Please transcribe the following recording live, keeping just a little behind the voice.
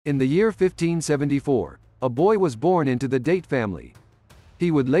In the year 1574, a boy was born into the Date family.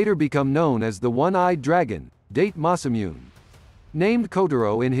 He would later become known as the One-Eyed Dragon, Date Masamune. Named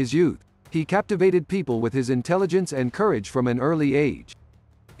Kotaro in his youth, he captivated people with his intelligence and courage from an early age.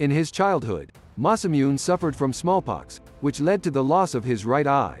 In his childhood, Masamune suffered from smallpox, which led to the loss of his right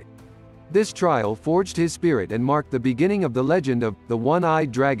eye. This trial forged his spirit and marked the beginning of the legend of the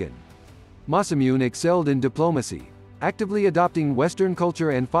One-Eyed Dragon. Masamune excelled in diplomacy, actively adopting Western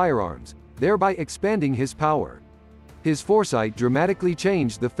culture and firearms, thereby expanding his power. His foresight dramatically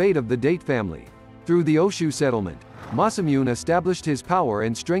changed the fate of the Date family. Through the Oshu settlement, Masamune established his power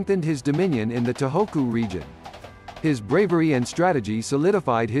and strengthened his dominion in the Tohoku region. His bravery and strategy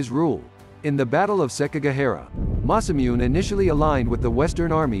solidified his rule. In the Battle of Sekigahara, Masamune initially aligned with the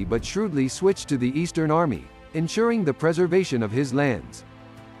Western Army but shrewdly switched to the Eastern Army, ensuring the preservation of his lands.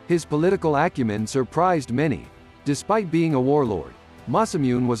 His political acumen surprised many. Despite being a warlord,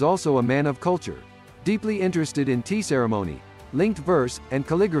 Masamune was also a man of culture, deeply interested in tea ceremony, linked verse, and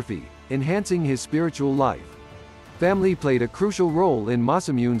calligraphy, enhancing his spiritual life. Family played a crucial role in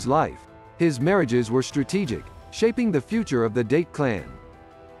Masamune's life. His marriages were strategic, shaping the future of the Date clan.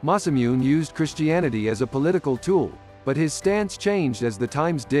 Masamune used Christianity as a political tool, but his stance changed as the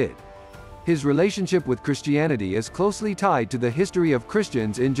times did. His relationship with Christianity is closely tied to the history of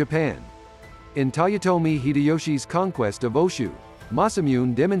Christians in Japan. In Toyotomi Hideyoshi's conquest of Oshu,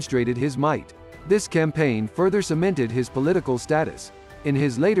 Masamune demonstrated his might. This campaign further cemented his political status. In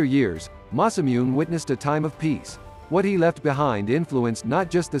his later years, Masamune witnessed a time of peace. What he left behind influenced not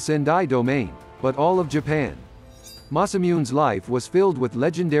just the Sendai domain, but all of Japan. Masamune's life was filled with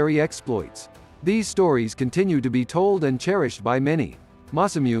legendary exploits. These stories continue to be told and cherished by many.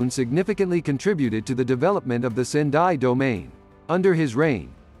 Masamune significantly contributed to the development of the Sendai domain. Under his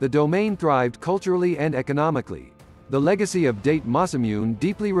reign, the domain thrived culturally and economically. The legacy of Date Masamune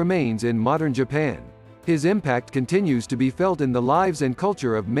deeply remains in modern Japan. His impact continues to be felt in the lives and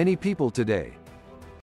culture of many people today.